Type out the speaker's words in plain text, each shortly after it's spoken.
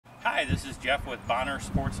Hi, this is Jeff with Bonner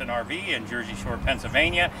Sports and RV in Jersey Shore,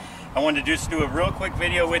 Pennsylvania. I wanted to just do a real quick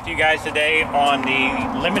video with you guys today on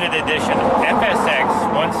the limited edition FSX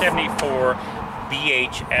 174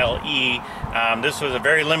 BHLE. This was a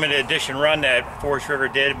very limited edition run that Forest River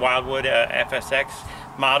did, Wildwood FSX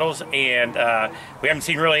models, and we haven't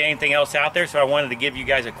seen really anything else out there, so I wanted to give you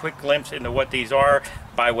guys a quick glimpse into what these are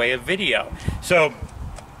by way of video. So,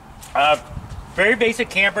 very basic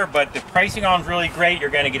camper, but the pricing on is really great. You're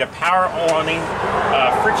going to get a power awning,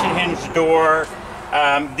 friction hinge door.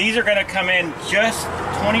 These are going to come in just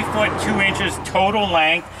 20 foot 2 inches total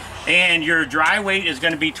length, and your dry weight is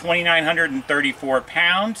going to be 2,934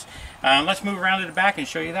 pounds. Let's move around to the back and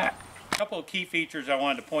show you that. A couple of key features I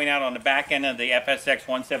wanted to point out on the back end of the FSX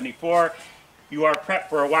 174. You are prepped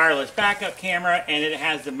for a wireless backup camera, and it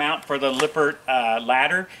has the mount for the Lippert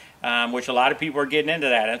ladder, which a lot of people are getting into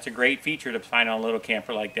that. That's a great feature to find on a little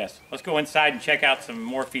camper like this. Let's go inside and check out some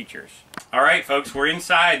more features. All right, folks, we're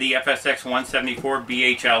inside the FSX 174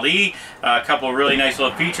 BHLE. A couple of really nice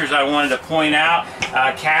little features I wanted to point out.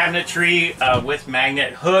 Cabinetry with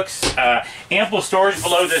magnet hooks. Ample storage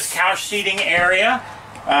below this couch seating area.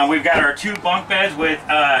 We've got our 2 bunk beds with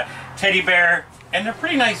teddy bear, and they're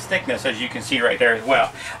pretty nice thickness, as you can see right there as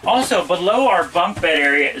well. Also, below our bunk bed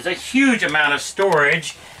area is a huge amount of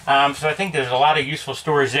storage. So I think there's a lot of useful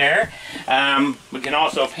storage there. We can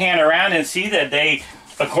also pan around and see that they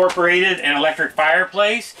incorporated an electric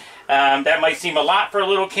fireplace. That might seem a lot for a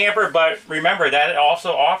little camper, but remember that it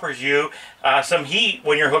also offers you some heat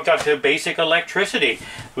when you're hooked up to basic electricity.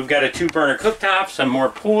 We've got a 2-burner cooktop, some more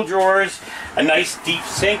pool drawers, a nice deep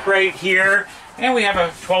sink right here, and we have a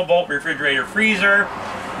 12-volt refrigerator freezer.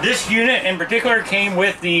 This unit in particular came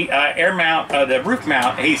with the air mount, the roof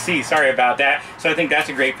mount AC, sorry about that. So I think that's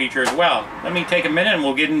a great feature as well. Let me take a minute and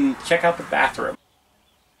we'll get and check out the bathroom.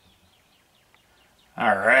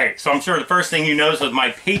 All right, so I'm sure the first thing you noticed was my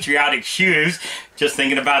patriotic shoes. Just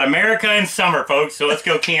thinking about America in summer, folks, so let's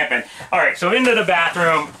go camping. All right, so into the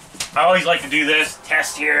bathroom. I always like to do this,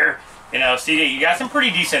 test here. You know, see, you got some pretty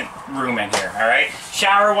decent room in here, all right?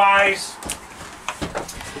 Shower-wise,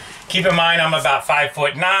 keep in mind I'm about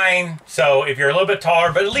 5'9", so if you're a little bit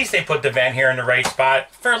taller, but at least they put the vent here in the right spot.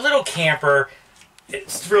 For a little camper,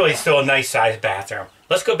 it's really still a nice sized bathroom.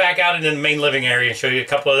 Let's go back out into the main living area and show you a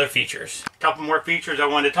couple other features. A couple more features I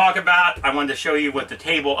wanted to talk about. I wanted to show you what the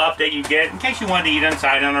table update you get in case you wanted to eat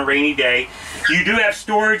inside on a rainy day. You do have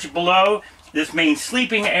storage below this main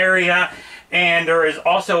sleeping area, and there is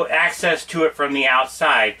also access to it from the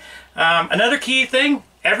outside. Another key thing,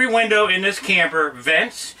 every window in this camper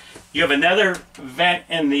vents. You have another vent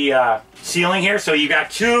in the ceiling here, so you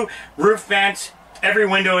got 2 roof vents. Every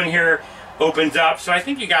window in here opens up, so I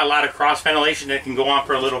think you got a lot of cross ventilation that can go on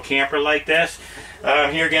for a little camper like this.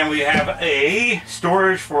 Here again we have a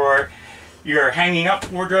storage for your hanging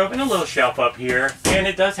up wardrobe and a little shelf up here, and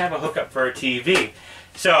it does have a hookup for a TV.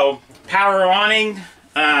 So power awning,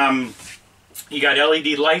 you got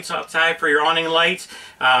LED lights outside for your awning lights,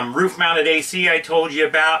 roof mounted AC I told you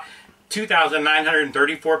about,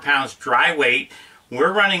 2,934 pounds dry weight.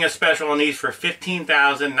 We're running a special on these for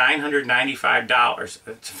 $15,995.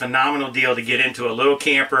 It's a phenomenal deal to get into a little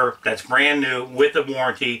camper that's brand new with a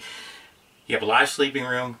warranty. You have a lot of sleeping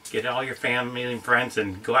room, get all your family and friends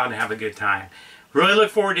and go out and have a good time. Really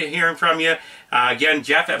look forward to hearing from you. Again,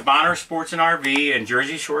 Jeff at Bonner Sports and RV in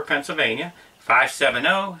Jersey Shore, Pennsylvania,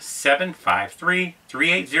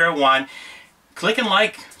 570-753-3801. Click and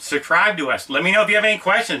like, subscribe to us. Let me know if you have any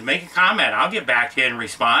questions. Make a comment. I'll get back to you and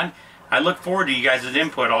respond. I look forward to you guys'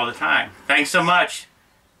 input all the time. Thanks so much.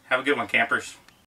 Have a good one, campers.